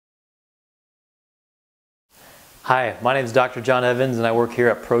Hi, my name is Dr. John Evans and I work here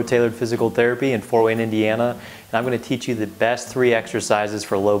at Protailored Physical Therapy in Fort Wayne, Indiana, and I'm going to teach you the best 3 exercises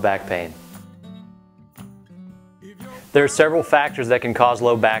for low back pain. There are several factors that can cause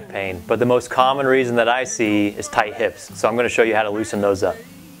low back pain, but the most common reason that I see is tight hips, so I'm going to show you how to loosen those up.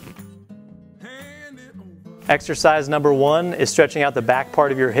 Exercise number 1 is stretching out the back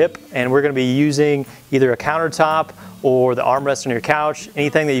part of your hip, and we're going to be using either a countertop or the armrest on your couch,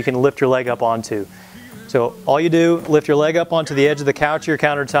 anything that you can lift your leg up onto. So all you do, lift your leg up onto the edge of the couch or your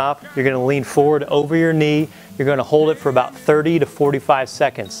countertop. You're going to lean forward over your knee. You're going to hold it for about 30 to 45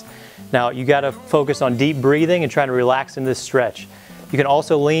 seconds. Now you got to focus on deep breathing and trying to relax in this stretch. You can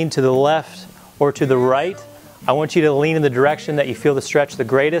also lean to the left or to the right. I want you to lean in the direction that you feel the stretch the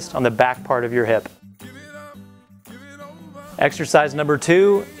greatest on the back part of your hip. Exercise number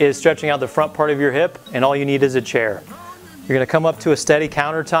 2 is stretching out the front part of your hip, and all you need is a chair. You're going to come up to a steady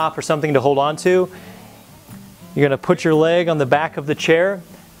countertop or something to hold on to. You're going to put your leg on the back of the chair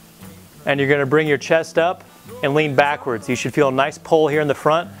and you're going to bring your chest up and lean backwards. You should feel a nice pull here in the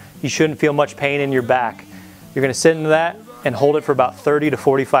front. You shouldn't feel much pain in your back. You're going to sit into that and hold it for about 30 to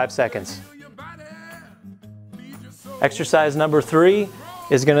 45 seconds. Exercise number 3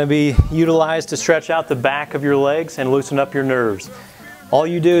 is going to be utilized to stretch out the back of your legs and loosen up your nerves. All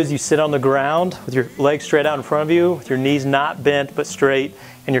you do is you sit on the ground with your legs straight out in front of you, with your knees not bent but straight,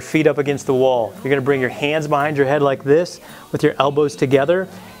 and your feet up against the wall. You're going to bring your hands behind your head like this with your elbows together,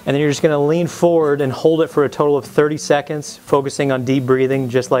 and then you're just going to lean forward and hold it for a total of 30 seconds, focusing on deep breathing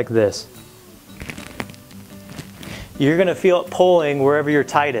just like this. You're going to feel it pulling wherever you're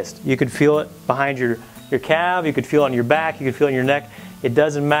tightest. You could feel it behind your calf, you could feel it on your back, you could feel it in your neck. It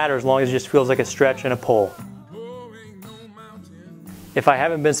doesn't matter as long as it just feels like a stretch and a pull. If I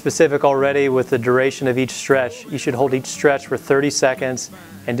haven't been specific already with the duration of each stretch, you should hold each stretch for 30 seconds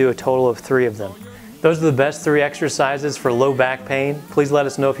and do a total of 3 of them. Those are the best 3 exercises for low back pain. Please let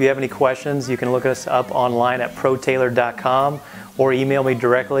us know if you have any questions. You can look us up online at protailored.com or email me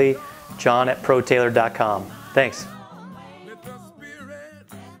directly, john@protailored.com. Thanks.